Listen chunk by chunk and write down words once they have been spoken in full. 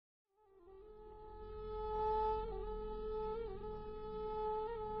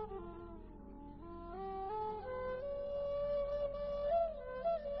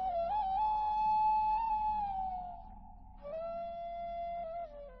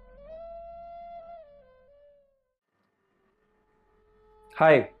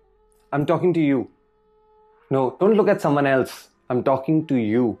Hi, I'm talking to you. No, don't look at someone else. I'm talking to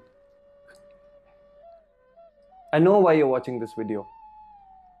you. I know why you're watching this video.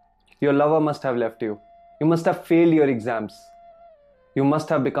 Your lover must have left you. You must have failed your exams. You must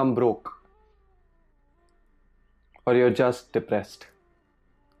have become broke. Or you're just depressed.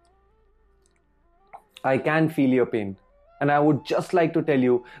 I can feel your pain. And I would just like to tell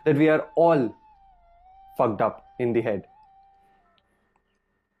you that we are all fucked up in the head.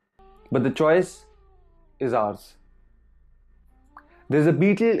 But the choice is ours. There's a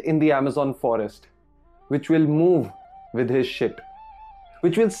beetle in the Amazon forest which will move with his shit,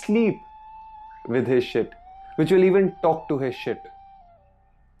 which will sleep with his shit, which will even talk to his shit.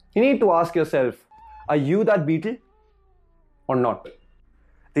 You need to ask yourself, are you that beetle or not?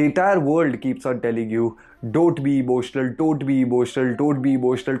 The entire world keeps on telling you, don't be emotional, don't be emotional, don't be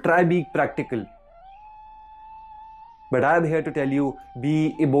emotional, try being practical. But I am here to tell you,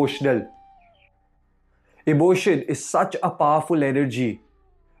 be emotional. Emotion is such a powerful energy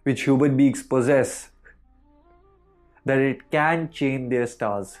which human beings possess that it can change their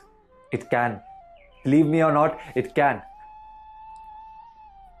stars. It can. Believe me or not, it can.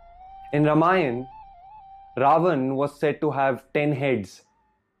 In Ramayana, Ravan was said to have 10 heads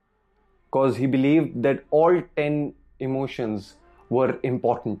because he believed that all 10 emotions were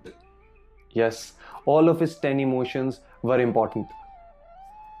important. Yes, all of his 10 emotions were important.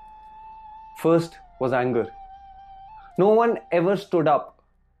 First was anger. No one ever stood up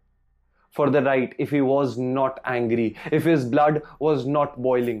for the right if he was not angry, if his blood was not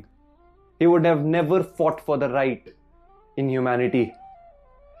boiling. He would have never fought for the right in humanity.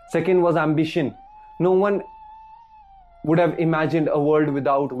 Second was ambition. No one would have imagined a world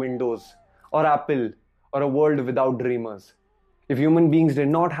without Windows or Apple or a world without dreamers. If human beings did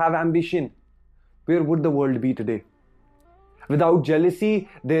not have ambition, where would the world be today? Without jealousy,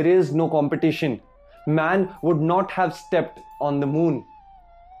 there is no competition. Man would not have stepped on the moon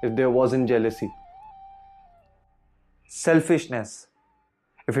if there wasn't jealousy. Selfishness.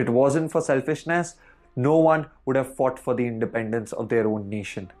 If it wasn't for selfishness, no one would have fought for the independence of their own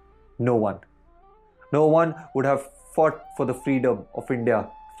nation. No one. No one would have fought for the freedom of India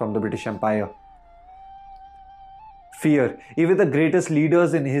from the British Empire. Fear. Even the greatest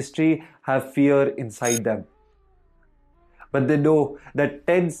leaders in history have fear inside them. But they know that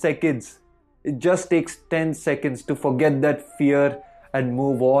 10 seconds, it just takes 10 seconds to forget that fear and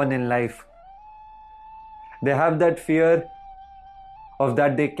move on in life. They have that fear of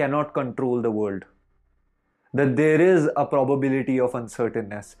that they cannot control the world. That there is a probability of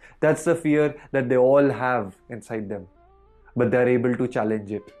uncertainness. That's the fear that they all have inside them. But they're able to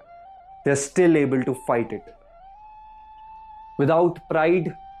challenge it. They're still able to fight it. Without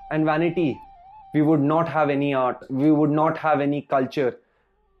pride and vanity, we would not have any art. We would not have any culture.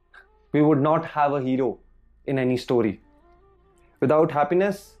 We would not have a hero in any story. Without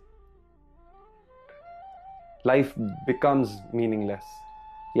happiness, life becomes meaningless.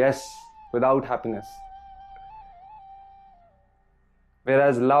 Yes, without happiness.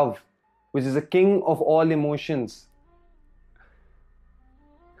 Whereas love, which is the king of all emotions,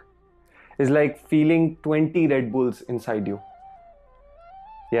 is like feeling 20 Red Bulls inside you.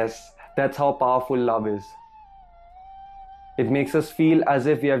 Yes, that's how powerful love is. It makes us feel as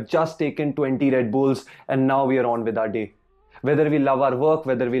if we have just taken 20 Red Bulls and now we are on with our day. Whether we love our work,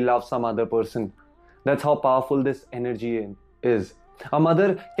 whether we love some other person. That's how powerful this energy is. A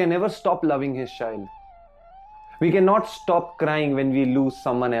mother can never stop loving his child. We cannot stop crying when we lose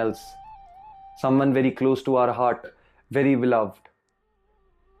someone else. Someone very close to our heart, very beloved.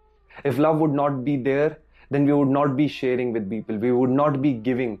 If love would not be there, then we would not be sharing with people. We would not be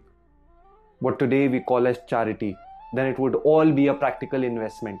giving what today we call as charity. Then it would all be a practical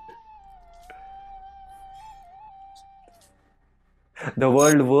investment. The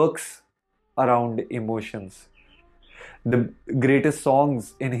world works around emotions. The greatest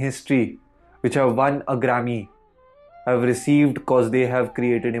songs in history which have won a Grammy have received because they have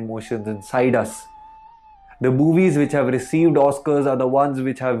created emotions inside us. The movies which have received Oscars are the ones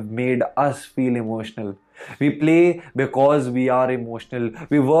which have made us feel emotional. We play because we are emotional.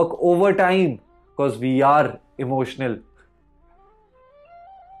 We work overtime because we are emotional.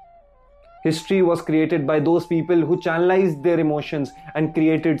 History was created by those people who channelized their emotions and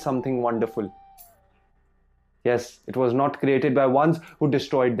created something wonderful. Yes, it was not created by ones who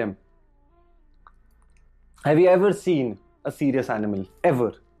destroyed them. Have you ever seen a serious animal?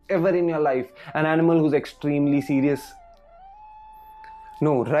 Ever in your life? An animal who's extremely serious?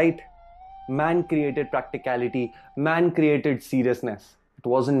 No, right? Man created practicality. Man created seriousness. It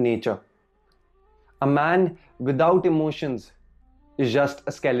wasn't nature. A man without emotions is just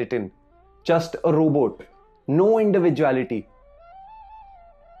a skeleton, just a robot, no individuality.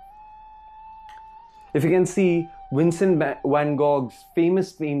 If you can see Vincent van Gogh's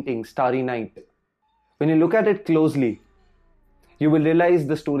famous painting, Starry Night, when you look at it closely, you will realize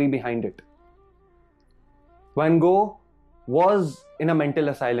the story behind it. Van Gogh was in a mental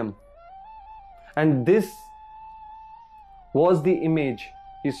asylum, and this was the image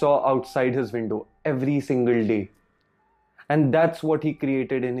he saw outside his window every single day. And that's what he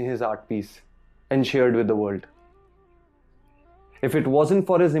created in his art piece and shared with the world. If it wasn't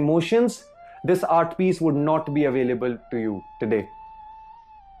for his emotions, this art piece would not be available to you today.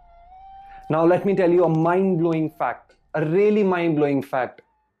 Now let me tell you a mind-blowing fact, a really mind-blowing fact.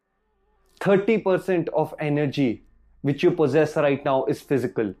 30% of energy which you possess right now is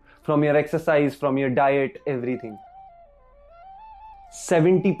physical, from your exercise, from your diet, everything.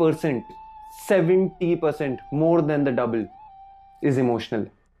 70%, more than the double is emotional.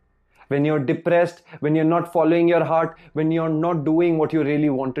 When you're depressed, when you're not following your heart, when you're not doing what you really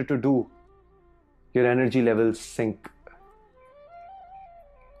wanted to do, your energy levels sink.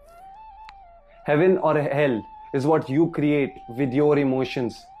 Heaven or hell is what you create with your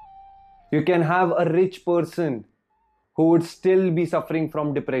emotions. You can have a rich person who would still be suffering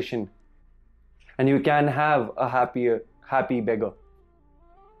from depression, and you can have a happy beggar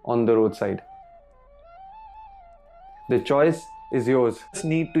on the roadside. The choice is yours. You just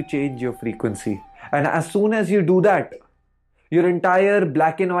need to change your frequency, and as soon as you do that, your entire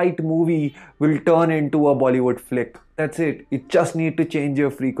black and white movie will turn into a Bollywood flick. That's it. You just need to change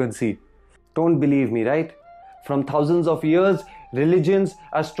your frequency. Don't believe me, right? From thousands of years, religions,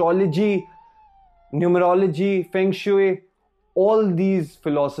 astrology, numerology, feng shui, all these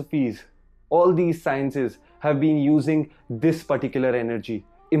philosophies, all these sciences have been using this particular energy,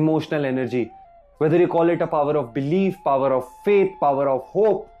 emotional energy. Whether you call it a power of belief, power of faith, power of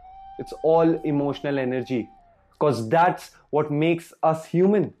hope, it's all emotional energy, because that's what makes us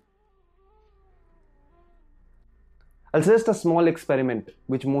human. I'll suggest a small experiment,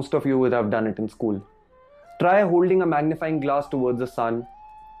 which most of you would have done it in school. Try holding a magnifying glass towards the sun,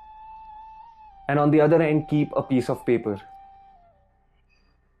 and on the other end keep a piece of paper.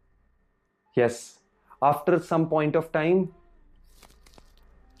 Yes, after a point of time,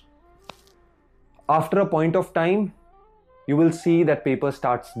 you will see that paper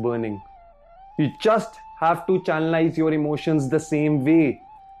starts burning. You just have to channelize your emotions the same way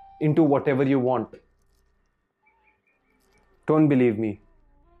into whatever you want. Don't believe me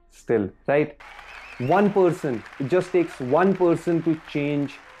still, right? One person, it just takes one person to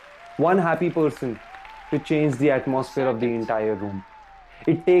change, one happy person to change the atmosphere of the entire room.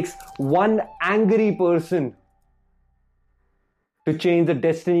 It takes one angry person to change the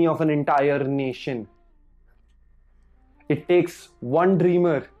destiny of an entire nation. It takes one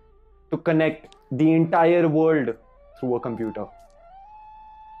dreamer to connect the entire world through a computer.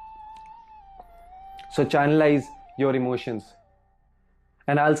 So channelize your emotions.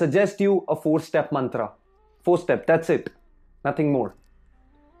 And I'll suggest you a 4-step mantra. 4-step, that's it. Nothing more.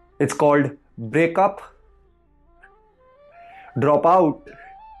 It's called break up, drop out,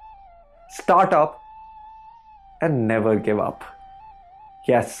 start up, and never give up.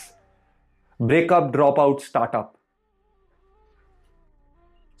 Yes. Break up, drop out, start up.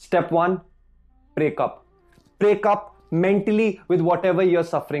 Step 1, break up. Break up mentally with whatever you're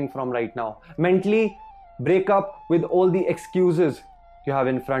suffering from right now. Mentally break up with all the excuses you have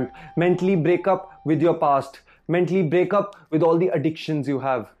in front. Mentally break up with your past. Mentally break up with all the addictions you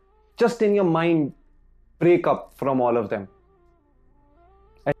have. Just in your mind, break up from all of them.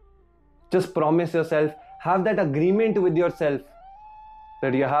 And just promise yourself, have that agreement with yourself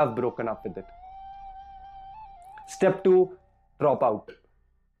that you have broken up with it. Step 2, drop out.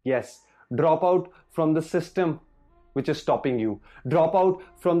 Yes, drop out from the system which is stopping you. Drop out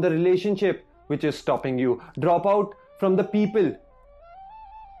from the relationship which is stopping you. Drop out from the people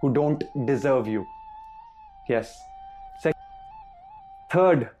who don't deserve you. Yes.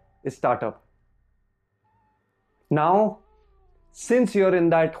 Third is start up. Now, since you're in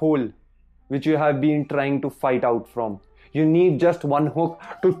that hole which you have been trying to fight out from, you need just one hook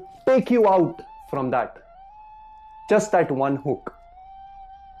to take you out from that. Just that one hook.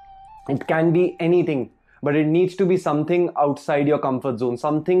 It can be anything, but it needs to be something outside your comfort zone,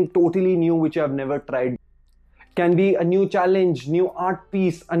 something totally new which you have never tried. It can be a new challenge, new art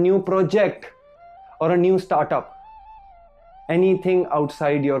piece, a new project, or a new startup. Anything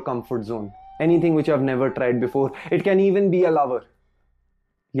outside your comfort zone, anything which you have never tried before. It can even be a lover.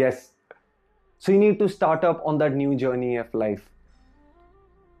 Yes. So you need to start up on that new journey of life.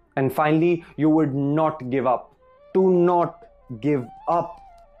 And finally, you would not give up. Do not give up.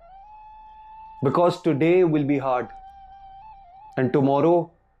 Because today will be hard and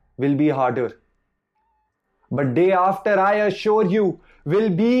tomorrow will be harder. But day after, I assure you, will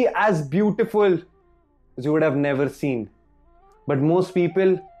be as beautiful as you would have never seen. But most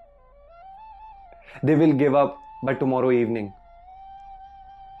people, they will give up by tomorrow evening.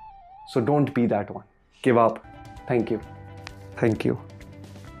 So don't be that one. Give up. Thank you. Thank you.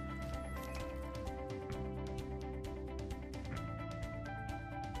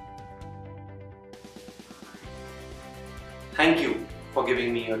 Thank you for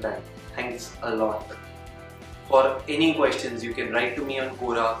giving me your time. Thanks a lot. For any questions, you can write to me on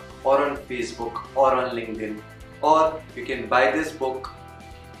Quora or on Facebook or on LinkedIn, or you can buy this book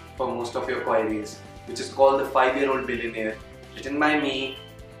for most of your queries, which is called The 5-Year-Old Billionaire, written by me.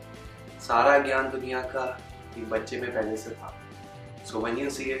 सारा ज्ञान दुनिया का एक बच्चे में पहले से था. So when you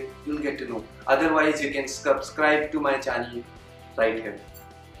see it, you'll get to know. Otherwise, you can subscribe to my channel right here.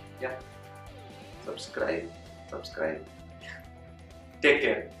 Yeah. Subscribe. Take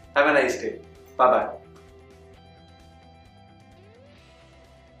care. Have a nice day. Bye bye.